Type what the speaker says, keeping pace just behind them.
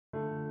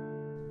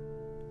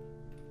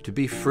To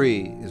be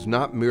free is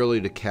not merely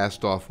to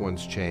cast off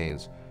one's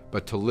chains,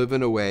 but to live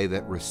in a way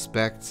that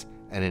respects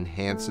and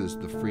enhances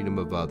the freedom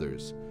of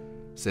others,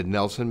 said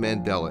Nelson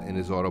Mandela in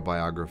his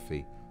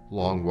autobiography,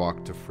 Long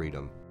Walk to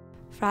Freedom.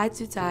 Frei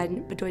zu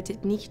sein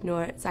bedeutet nicht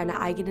nur, seine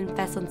eigenen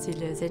Fesseln zu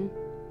lösen,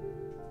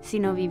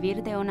 sino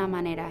vivir de una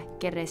manera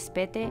que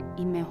respete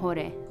y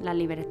mejore la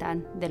libertad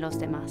de los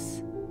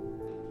demás.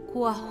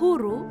 Kuwa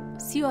huru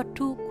sio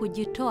tu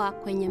kujitoa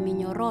kwenye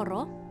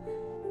minyororo,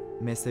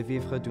 mais c'est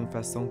vivre d'une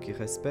façon qui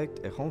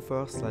respecte et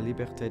renforce la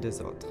liberté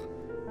des autres.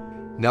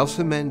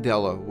 Nelson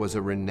Mandela was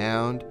a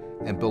renowned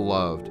and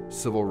beloved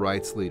civil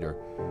rights leader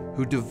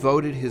who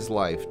devoted his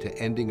life to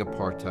ending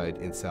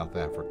apartheid in South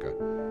Africa.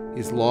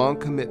 His long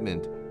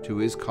commitment to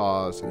his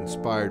cause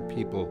inspired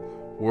people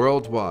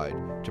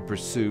worldwide to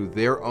pursue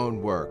their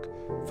own work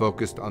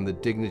focused on the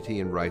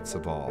dignity and rights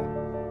of all.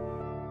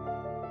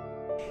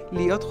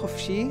 להיות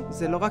חופשי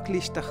זה לא רק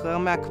להשתחרר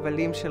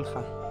מהכבלים שלך.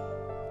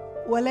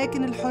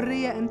 ولكن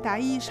الحرية أن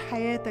تعيش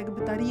حياتك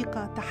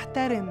بطريقة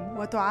تحترم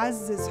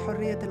وتعزز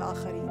حرية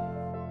الآخرين.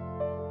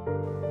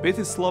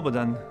 Biti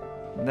slobodan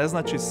ne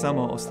znači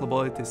samo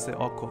osloboditi se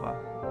okova.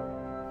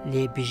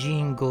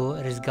 Lebijingo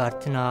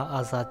rezgartina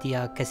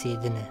azadia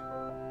kasedine.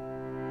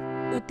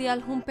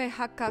 Utial humpe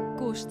haka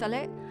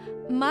kustale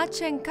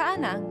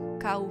machenkana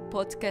kau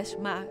podcast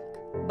mak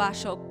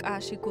bashok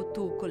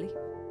ashikutukuli.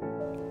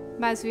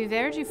 Mas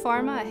viver de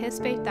forma a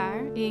respeitar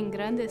e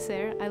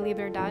engrandecer a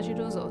liberdade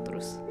dos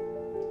outros.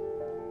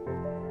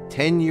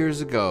 10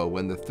 years ago,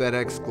 when the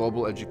FedEx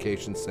Global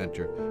Education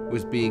Center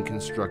was being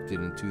constructed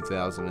in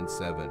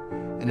 2007,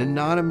 an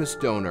anonymous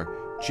donor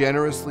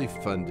generously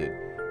funded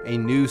a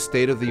new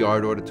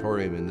state-of-the-art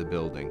auditorium in the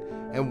building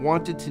and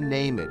wanted to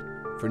name it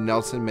for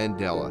Nelson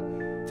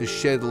Mandela to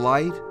shed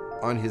light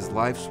on his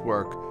life's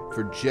work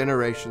for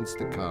generations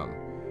to come.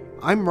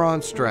 I'm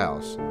Ron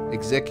Strauss,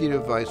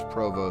 Executive Vice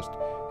Provost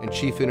and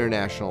Chief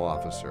International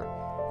Officer.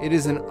 It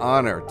is an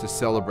honor to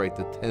celebrate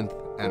the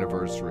 10th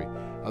anniversary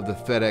of the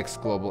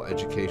FedEx Global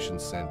Education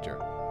Center,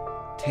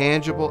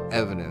 tangible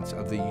evidence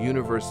of the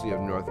University of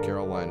North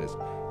Carolina's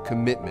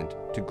commitment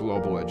to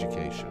global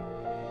education.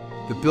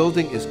 The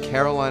building is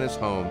Carolina's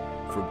home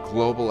for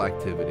global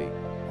activity,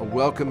 a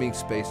welcoming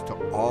space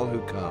to all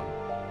who come.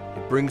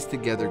 It brings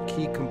together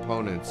key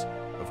components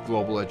of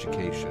global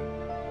education,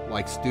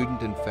 like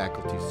student and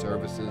faculty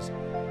services,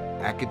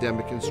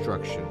 academic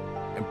instruction,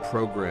 and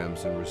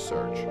programs and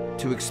research,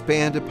 to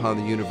expand upon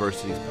the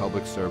university's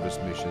public service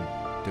mission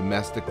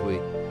domestically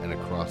and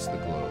across the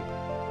globe.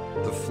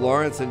 The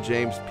Florence and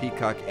James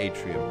Peacock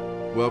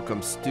Atrium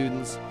welcomes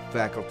students,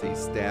 faculty,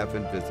 staff,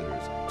 and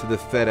visitors to the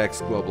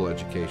FedEx Global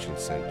Education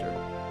Center.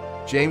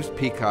 James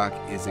Peacock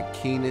is a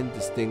Keenan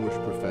Distinguished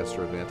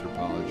Professor of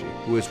Anthropology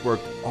who has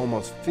worked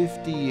almost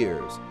 50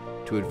 years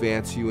to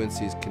advance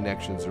UNC's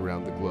connections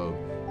around the globe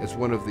as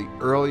one of the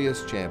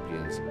earliest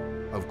champions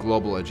of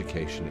global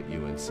education at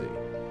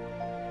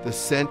UNC. The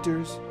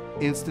centers,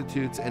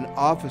 institutes, and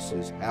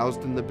offices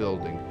housed in the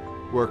building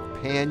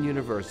work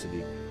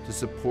pan-university to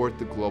support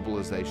the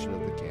globalization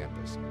of the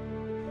campus.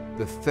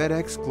 The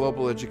FedEx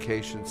Global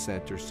Education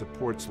Center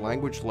supports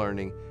language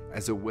learning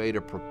as a way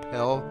to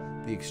propel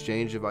the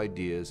exchange of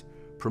ideas,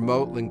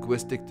 promote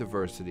linguistic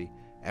diversity,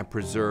 and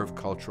preserve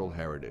cultural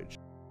heritage.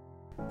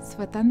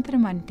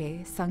 స్వతంత్రం అంటే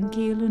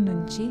సంఖ్యల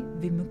నుంచి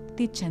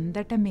విముక్తి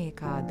చెందటమే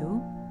కాదు,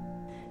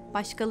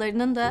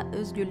 başkalarının da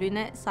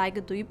özgürlüğüne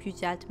saygı duyup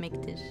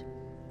yüceltmektir.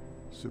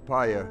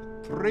 Supaya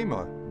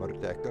terima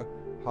merdeka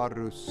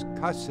harus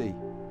kasih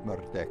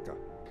merdeka.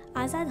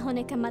 आज़ाद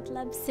होने का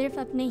मतलब सिर्फ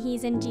अपने ही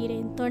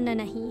जंजीरें तोड़ना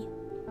नहीं,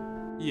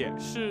 也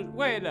是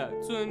为了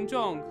尊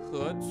重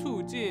和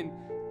促进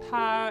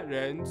他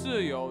人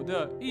自由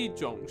的一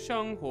种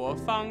生活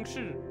方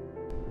式。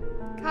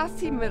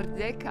 Kasih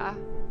merdeka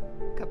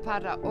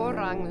kepada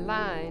orang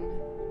lain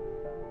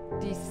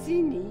di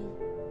sini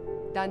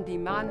dan di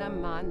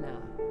mana-mana.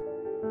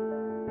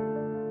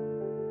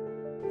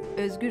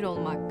 Özgür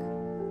olmak.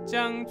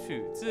 争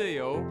取自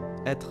由。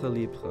 Être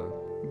libre.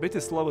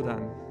 Biti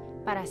slobodan.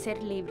 Para ser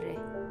libre.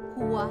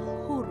 kuwa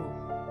huru.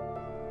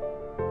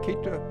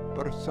 Kita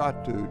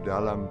bersatu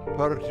dalam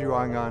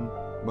perjuangan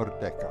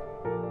merdeka.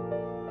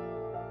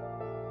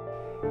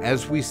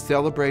 As we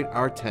celebrate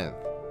our 10th,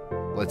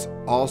 let's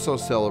also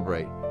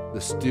celebrate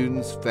the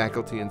students,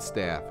 faculty, and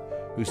staff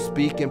who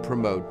speak and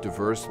promote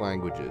diverse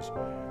languages,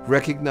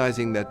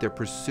 recognizing that their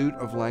pursuit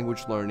of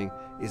language learning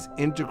is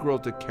integral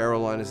to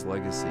Carolina's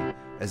legacy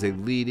as a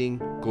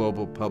leading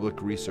global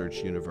public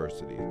research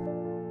university.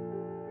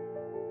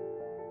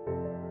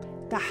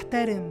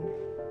 تحترم,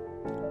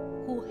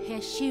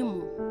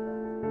 kuheshimu,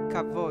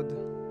 כבוד,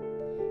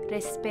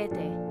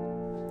 respete,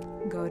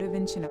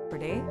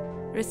 గౌరవించినప్పుడే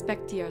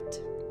Respektiert.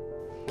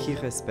 Qui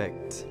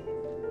respecte.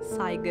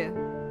 Saygı.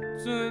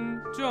 尊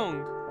重。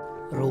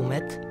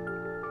 Rumet.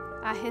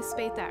 A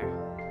respeitar.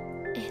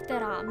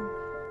 احترام.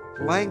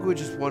 Language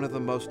is one of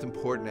the most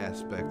important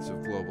aspects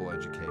of global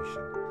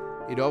education.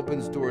 It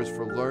opens doors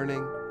for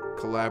learning,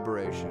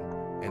 collaboration,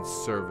 and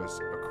service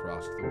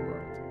across the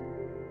world.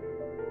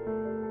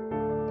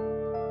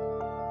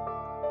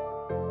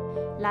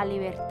 La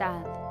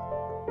libertad.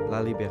 La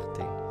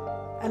liberté.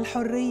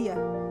 الحرية.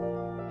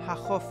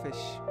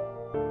 החופש.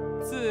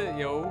 自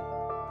由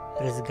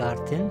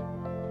رزقارتن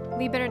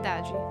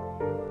Liberdade.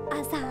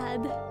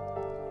 Azad.